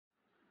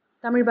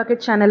Tamil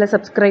bucket சேனலை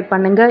subscribe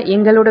பண்ணுங்க.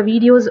 எங்களோட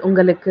வீடியோஸ்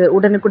உங்களுக்கு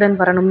உடனுக்குடன்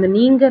வரணும்னு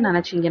நீங்க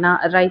நினைச்சீங்கன்னா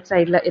ரைட்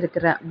சைடில்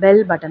இருக்கிற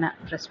பெல் பட்டனை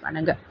ப்ரெஸ்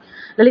பண்ணுங்க.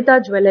 லலிதா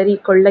ஜுவல்லரி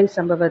கொள்ளை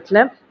சம்பவத்தில்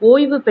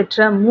ஓய்வு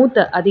பெற்ற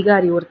மூத்த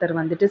அதிகாரி ஒருத்தர்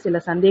வந்துட்டு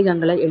சில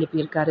சந்தேகங்களை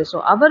எழுப்பியிருக்காரு. ஸோ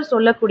அவர்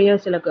சொல்லக்கூடிய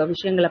சில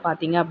விஷயங்களை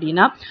பார்த்தீங்க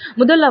அப்படின்னா,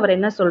 முதல்ல அவர்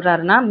என்ன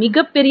சொல்றாருன்னா,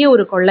 மிகப்பெரிய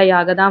ஒரு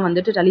கொள்ளையாக தான்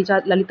வந்துட்டு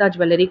லலிதா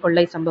ஜுவல்லரி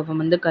கொள்ளை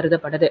சம்பவம் வந்து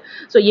கருதப்படுது.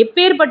 ஸோ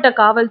எப்பேற்பட்ட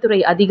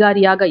காவல்துறை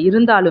அதிகாரியாக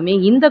இருந்தாலுமே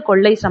இந்த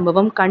கொள்ளை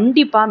சம்பவம்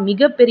கண்டிப்பா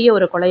மிகப்பெரிய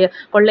ஒரு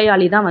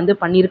கொள்ளையாளி தான் வந்து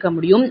பண்ணியிருக்க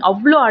முடியும்.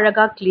 அவ்வளோ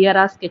அழகா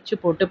கிளியரா ஸ்கெட்ச்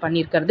போட்டு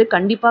பண்ணியிருக்கிறது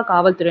கண்டிப்பா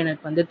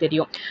காவல்துறையினருக்கு வந்து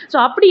தெரியும். ஸோ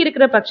அப்படி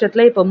இருக்கிற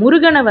பட்சத்துல இப்போ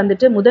முருகனை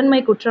வந்துட்டு முதன்மை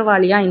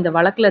குற்றவாளியா இந்த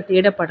வழக்குல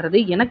தேடப்படுறது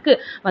எனக்கு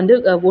வந்து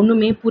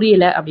ஒண்ணுமே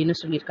புரியல அப்படின்னு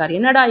சொல்லியிருக்காரு.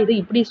 என்னடா இது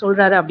இப்படி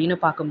சொல்றாரு அப்படின்னு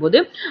பார்க்கும்போது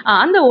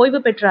அந்த ஓய்வு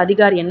பெற்ற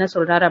அதிகாரி என்ன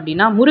சொல்றாரு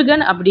அப்படின்னா,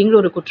 முருகன் அப்படிங்கிற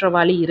ஒரு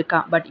குற்றவாளி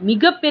இருக்கான், பட்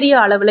மிகப்பெரிய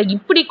அளவுல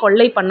இப்படி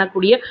கொள்ளை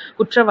பண்ணக்கூடிய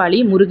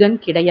குற்றவாளி முருகன்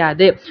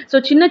கிடையாது. ஸோ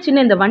சின்ன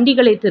சின்ன இந்த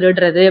வண்டிகளை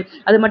திருடுறது,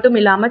 அது மட்டும்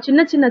இல்லாம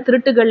சின்ன சின்ன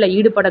திருட்டுகள்ல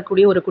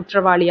ஈடுபடக்கூடிய ஒரு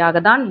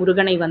குற்றவாளியாக தான்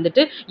முருகனை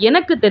வந்துட்டு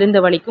எனக்கு தெரிந்த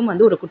வரைக்கும்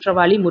வந்து ஒரு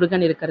குற்றவாளி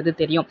முருகன் இருக்கிறது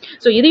தெரியும்.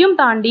 ஸோ இதையும்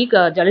தாண்டி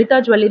லலிதா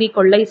ஜுவல்லரி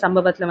கொள்ளை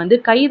சம்பவத்துல வந்து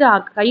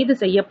கைது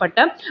செய்யப்பட்ட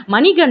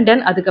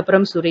மணிகண்டன்,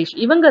 அதுக்கப்புறம் சுரேஷ்,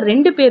 இவங்க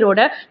 2 பேரோட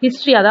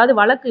ஹிஸ்டரி, அதாவது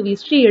வழக்கு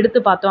ஹிஸ்டரி எடுத்து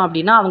பார்த்தோம்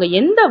அப்படின்னா அவங்க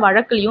எந்த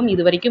வழக்குலையும்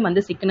இது வரைக்கும்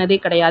வந்து சிக்கினதே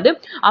கிடையாது.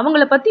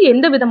 அவங்கள பத்தி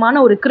எந்த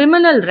விதமான ஒரு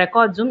கிரிமினல்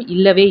ரெக்கார்ட்ஸும்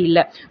இல்லவே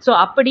இல்லை. ஸோ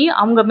அப்படி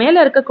அவங்க மேல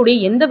இருக்கக்கூடிய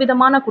எந்த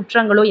விதமான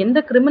குற்றங்களோ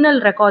எந்த கிரிமினல்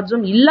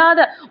ரெக்கார்ட்ஸும்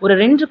இல்லாத ஒரு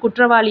 2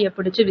 குற்றவாளியை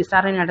பிடிச்சு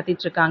விசாரணை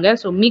நடத்திட்டு இருக்காங்க.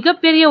 ஸோ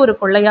மிகப்பெரிய ஒரு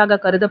கொள்ளையாக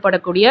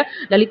கருதப்படக்கூடிய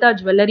லலிதா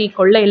ஜுவல்லரி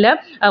கொள்ளையில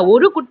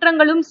ஒரு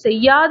குற்றங்களும்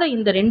செய்யாத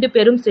இந்த 2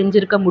 பேரும்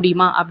செஞ்சிருக்க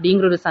முடியுமா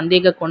அப்படிங்கிற ஒரு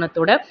சந்தேக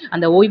கோணத்தோட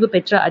அந்த ஓய்வு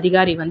பெற்ற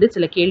அதிகாரி வந்து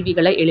சில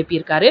கேள்விகளை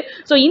எழுப்பியிருக்காரு.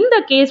 ஸோ இந்த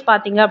கேஸ்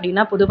பாத்தீங்க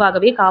அப்படின்னா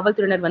பொதுவாகவே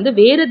காவல்துறையினர் வந்து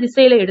வேறு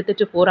திசையில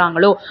எடுத்துட்டு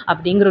போறாங்களோ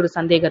அப்படிங்கிற ஒரு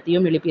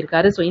சந்தேகத்தையும்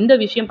எழுப்பியிருக்காரு. ஸோ இந்த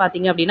விஷயம்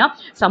பாத்தீங்க அப்படின்னா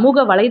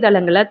சமூக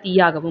வலைதளங்களை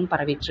தீயாகவும்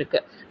பரவிட்டு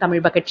இருக்கு.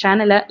 தமிழ் பக்கெட்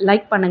சேனலை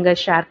லைக் பண்ணுங்க,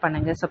 ஷேர்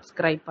பண்ணுங்க,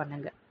 சப்ஸ்கிரைப்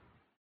பண்ணுங்க.